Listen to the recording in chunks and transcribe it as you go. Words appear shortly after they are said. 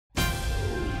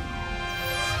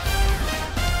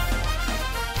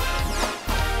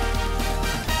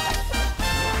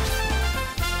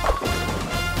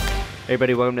Hey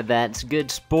everybody, welcome to That's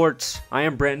Good Sports. I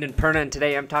am Brandon Perna, and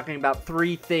today I'm talking about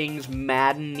 3 things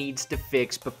Madden needs to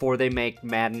fix before they make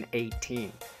Madden 18.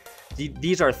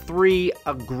 These are 3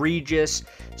 egregious,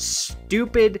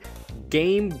 stupid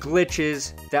game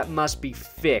glitches that must be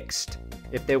fixed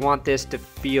if they want this to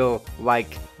feel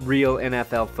like real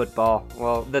NFL football.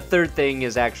 Well, the third thing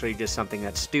is actually just something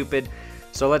that's stupid,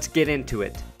 so let's get into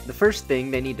it. The first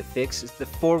thing they need to fix is the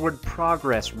forward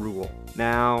progress rule.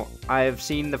 Now, I have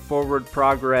seen the forward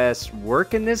progress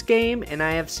work in this game, and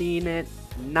I have seen it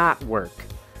not work.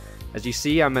 As you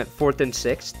see, I'm at 4th and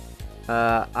 6th.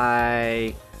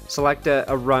 I select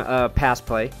a pass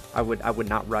play. I would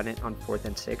not run it on 4th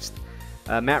and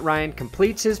 6th. Matt Ryan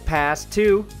completes his pass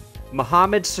to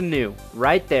Mohamed Sanu,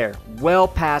 right there, well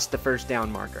past the first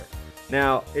down marker.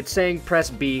 Now, it's saying press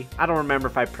B. I don't remember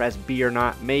if I pressed B or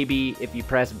not. Maybe if you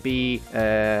press B,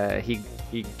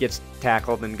 he gets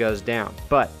tackled and goes down.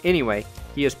 But anyway,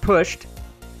 he is pushed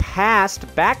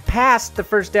back past the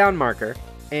first down marker,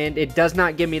 and it does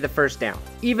not give me the first down.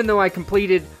 Even though I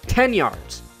completed 10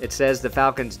 yards, it says the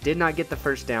Falcons did not get the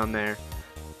first down there.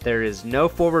 There is no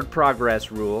forward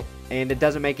progress rule, and it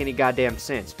doesn't make any goddamn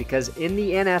sense, because in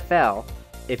the NFL,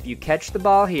 if you catch the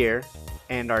ball here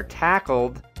and are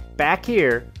tackled back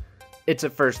here, it's a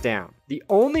first down. The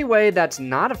only way that's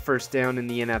not a first down in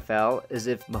the NFL is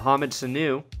if Mohamed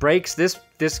Sanu breaks this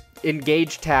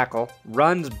engaged tackle,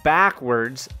 runs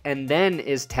backwards, and then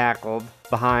is tackled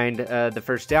behind the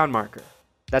first down marker.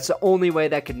 That's the only way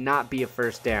that could not be a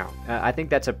first down. I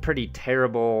think that's a pretty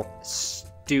terrible,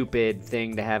 stupid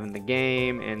thing to have in the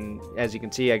game, and as you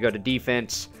can see, I go to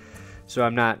defense, so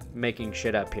I'm not making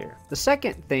shit up here. The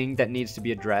second thing that needs to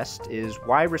be addressed is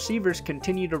why receivers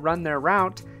continue to run their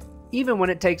route even when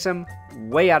it takes them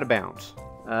way out of bounds.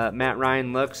 Matt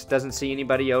Ryan looks, doesn't see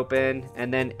anybody open,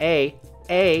 and then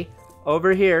A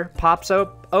over here pops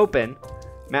open.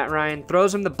 Matt Ryan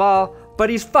throws him the ball, but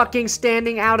he's fucking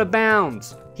standing out of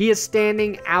bounds. He is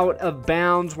standing out of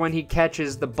bounds when he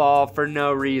catches the ball for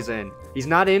no reason. He's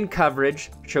not in coverage,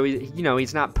 so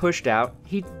he's not pushed out.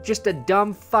 He's just a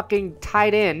dumb fucking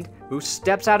tight end who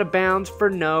steps out of bounds for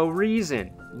no reason.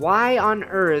 Why on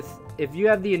earth, if you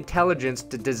have the intelligence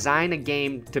to design a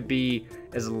game to be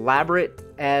as elaborate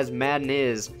as Madden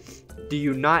is, do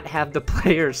you not have the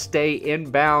players stay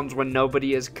in bounds when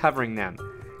nobody is covering them?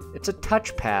 It's a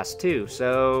touch pass too,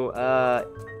 so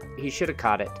he should have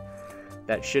caught it.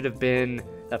 That should have been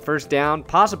a first down,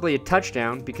 possibly a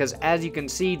touchdown, because as you can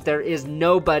see, there is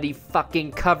nobody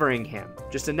fucking covering him.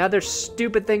 Just another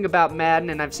stupid thing about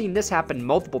Madden, and I've seen this happen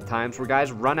multiple times where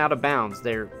guys run out of bounds.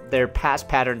 Their pass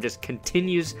pattern just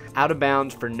continues out of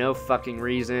bounds for no fucking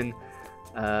reason.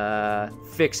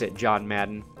 Fix it, John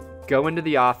Madden. Go into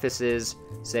the offices,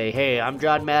 say, hey, I'm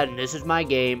John Madden, this is my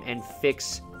game, and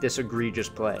fix this egregious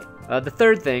play. The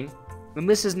third thing, and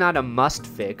this is not a must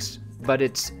fix, but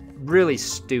it's really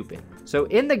stupid. So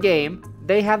in the game,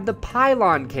 they have the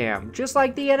Pylon Cam, just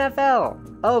like the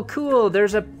NFL. Oh, cool,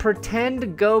 there's a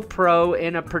pretend GoPro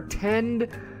in a pretend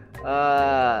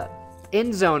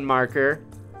end zone marker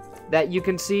that you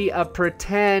can see a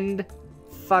pretend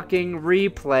fucking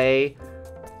replay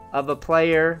of a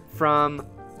player from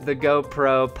the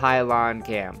GoPro Pylon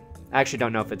Cam. I actually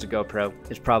don't know if it's a GoPro.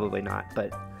 It's probably not,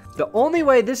 but the only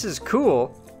way this is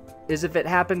cool is if it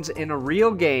happens in a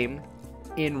real game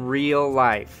in real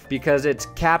life, because it's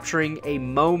capturing a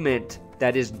moment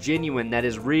that is genuine, that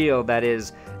is real,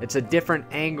 it's a different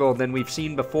angle than we've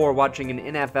seen before watching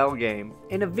an NFL game.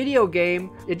 In a video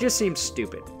game, it just seems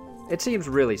stupid. It seems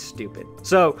really stupid.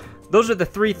 So those are the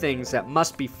 3 things that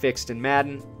must be fixed in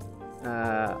Madden.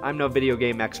 I'm no video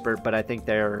game expert, but I think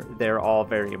they're all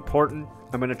very important.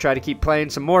 I'm going to try to keep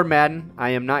playing some more Madden. I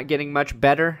am not getting much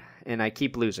better, and I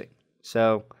keep losing.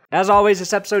 So, as always,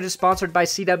 this episode is sponsored by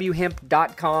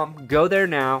CWHemp.com. Go there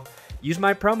now. Use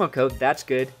my promo code, That's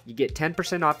Good. You get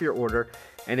 10% off your order.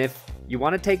 And if you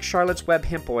want to take Charlotte's Web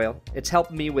hemp oil, it's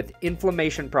helped me with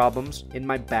inflammation problems in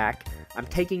my back. I'm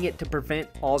taking it to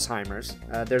prevent Alzheimer's.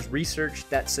 There's research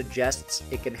that suggests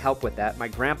it can help with that. My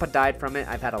grandpa died from it.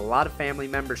 I've had a lot of family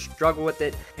members struggle with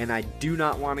it, and I do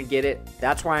not want to get it.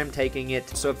 That's why I'm taking it.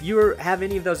 So if you have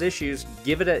any of those issues,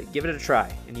 give it a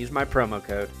try and use my promo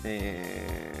code.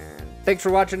 And thanks for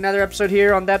watching another episode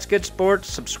here on That's Good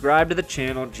Sports. Subscribe to the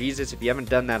channel. Jesus, if you haven't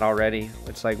done that already,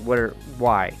 it's like,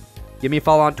 why? Give me a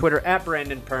follow on Twitter at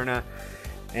Brandon Perna.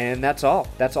 And that's all.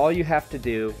 That's all you have to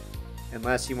do.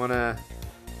 Unless you want to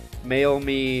mail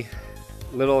me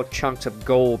little chunks of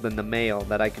gold in the mail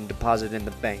that I can deposit in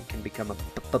the bank and become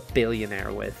a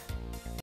billionaire with.